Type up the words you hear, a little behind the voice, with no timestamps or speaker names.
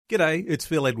G'day, it's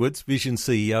Phil Edwards, Vision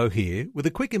CEO here, with a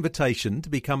quick invitation to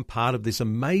become part of this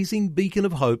amazing beacon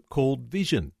of hope called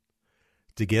Vision.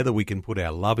 Together we can put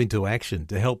our love into action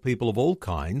to help people of all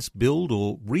kinds build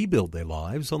or rebuild their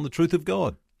lives on the truth of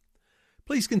God.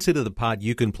 Please consider the part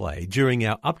you can play during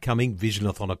our upcoming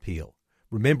Visionathon appeal,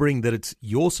 remembering that it's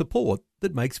your support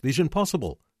that makes Vision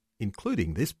possible,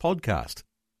 including this podcast.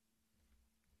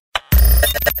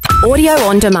 Audio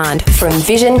on demand from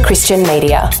Vision Christian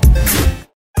Media.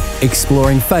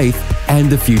 Exploring faith and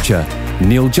the future.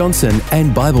 Neil Johnson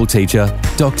and Bible teacher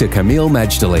Dr. Kameel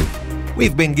Majdali.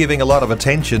 We've been giving a lot of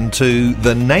attention to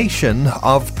the nation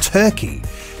of Turkey,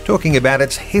 talking about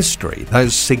its history,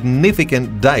 those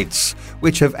significant dates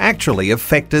which have actually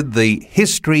affected the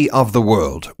history of the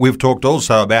world. We've talked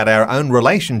also about our own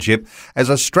relationship as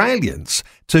Australians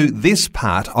to this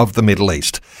part of the Middle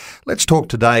East. Let's talk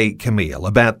today, Kameel,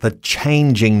 about the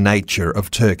changing nature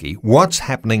of Turkey. What's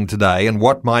happening today and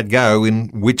what might go in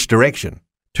which direction?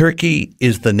 Turkey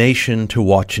is the nation to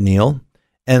watch, Neil,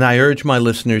 and I urge my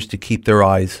listeners to keep their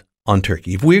eyes on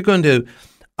Turkey. If we're going to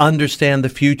understand the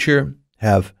future,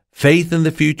 have faith in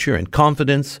the future and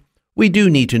confidence, we do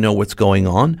need to know what's going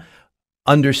on,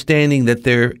 understanding that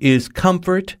there is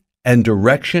comfort and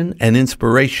direction and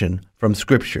inspiration from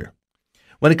Scripture.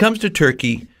 When it comes to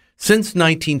Turkey, since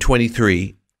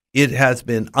 1923, it has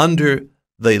been under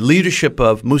the leadership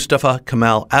of Mustafa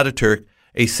Kemal Ataturk,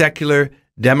 a secular,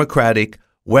 democratic,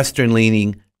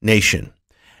 Western-leaning nation.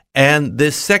 And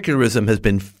this secularism has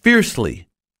been fiercely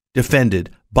defended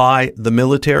by the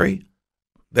military.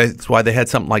 That's why they had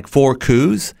something like 4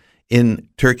 coups in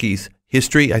Turkey's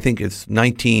history. I think it's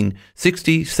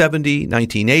 1960, 70,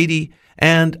 1980,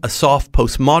 and a soft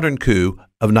postmodern coup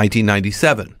of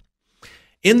 1997.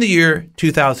 In the year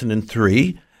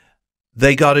 2003,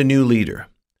 they got a new leader,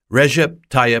 Recep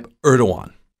Tayyip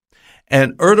Erdogan.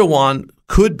 And Erdogan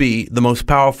could be the most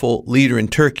powerful leader in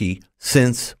Turkey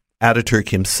since Ataturk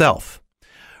himself.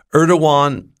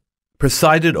 Erdogan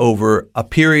presided over a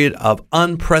period of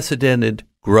unprecedented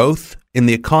growth in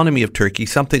the economy of Turkey,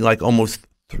 something like almost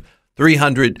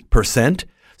 300%.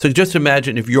 So just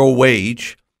imagine if your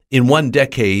wage in one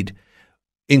decade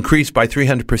increased by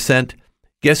 300%,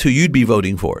 guess who you'd be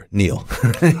voting for, Neil?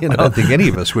 I don't think any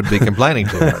of us would be complaining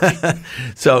too much.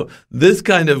 So this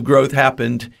kind of growth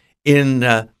happened in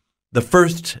the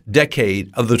first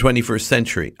decade of the 21st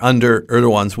century under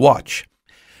Erdogan's watch.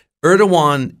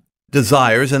 Erdogan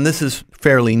desires, and this is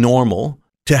fairly normal,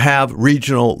 to have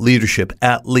regional leadership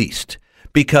at least,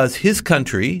 because his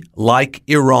country, like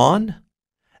Iran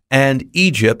and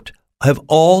Egypt, have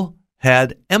all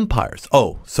had empires.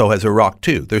 Oh, so has Iraq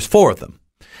too. There's 4 of them.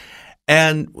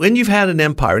 And when you've had an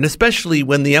empire, and especially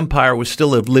when the empire was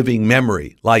still of living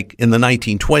memory, like in the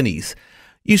 1920s,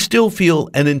 you still feel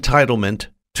an entitlement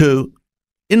to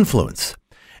influence.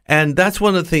 And that's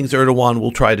one of the things Erdogan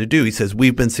will try to do. He says,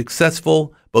 we've been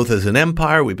successful both as an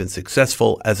empire, we've been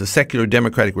successful as a secular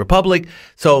democratic republic,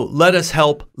 so let us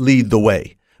help lead the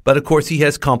way. But of course, he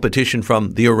has competition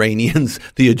from the Iranians,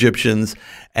 the Egyptians,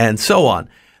 and so on.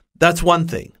 That's one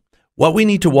thing. What we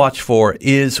need to watch for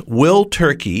is, will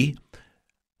Turkey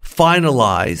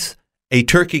finalize a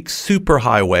Turkic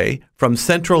superhighway from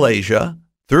Central Asia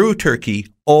through Turkey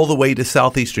all the way to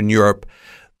Southeastern Europe?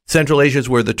 Central Asia is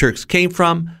where the Turks came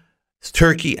from.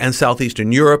 Turkey and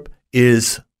Southeastern Europe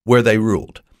is where they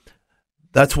ruled.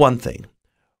 That's one thing.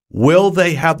 Will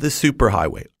they have this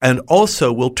superhighway? And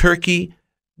also, will Turkey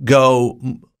go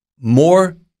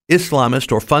more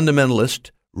Islamist or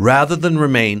fundamentalist rather than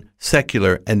remain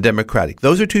secular and democratic?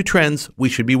 Those are 2 trends we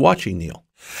should be watching, Neil.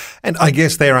 And I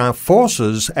guess there are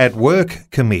forces at work,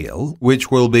 Kameel, which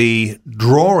will be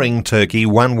drawing Turkey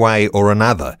one way or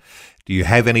another. Do you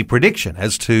have any prediction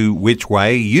as to which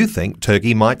way you think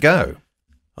Turkey might go?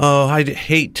 Oh, I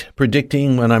hate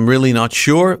predicting when I'm really not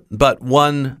sure, but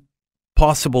one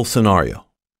possible scenario,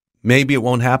 maybe it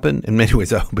won't happen, in many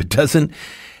ways I hope it doesn't,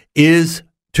 is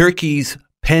Turkey's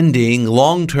pending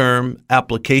long-term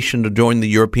application to join the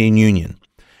European Union.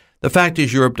 The fact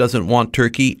is, Europe doesn't want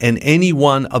Turkey, and any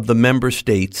one of the member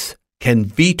states can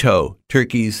veto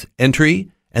Turkey's entry,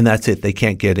 and that's it. They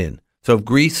can't get in. So if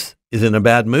Greece is in a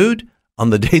bad mood, on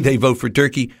the day they vote for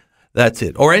Turkey, that's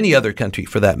it. Or any other country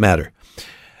for that matter.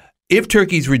 If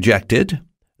Turkey's rejected,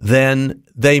 then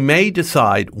they may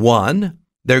decide, 1,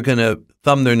 they're going to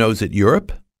thumb their nose at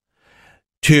Europe.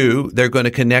 2, they're going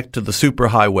to connect to the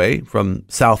superhighway from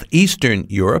southeastern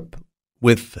Europe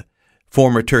with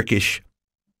former Turkish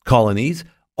colonies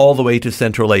all the way to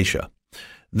Central Asia.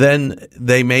 Then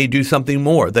they may do something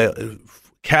more.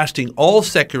 Casting all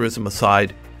secularism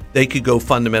aside, they could go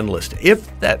fundamentalist.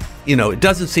 If that, it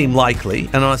doesn't seem likely,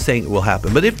 and I'm not saying it will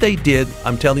happen, but if they did,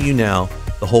 I'm telling you now,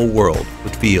 the whole world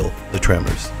would feel the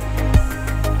tremors.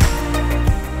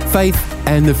 Faith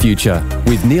and the Future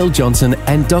with Neil Johnson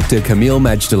and Dr. Kameel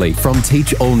Majdali from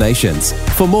Teach All Nations.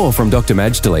 For more from Dr.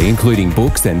 Majdali, including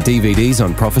books and DVDs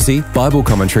on prophecy, Bible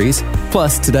commentaries,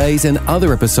 plus today's and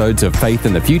other episodes of Faith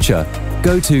and the Future,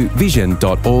 go to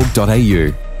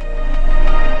vision.org.au.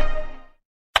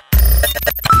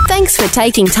 Thanks for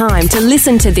taking time to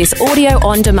listen to this audio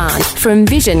on demand from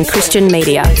Vision Christian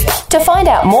Media. To find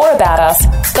out more about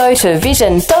us, go to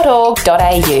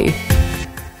vision.org.au.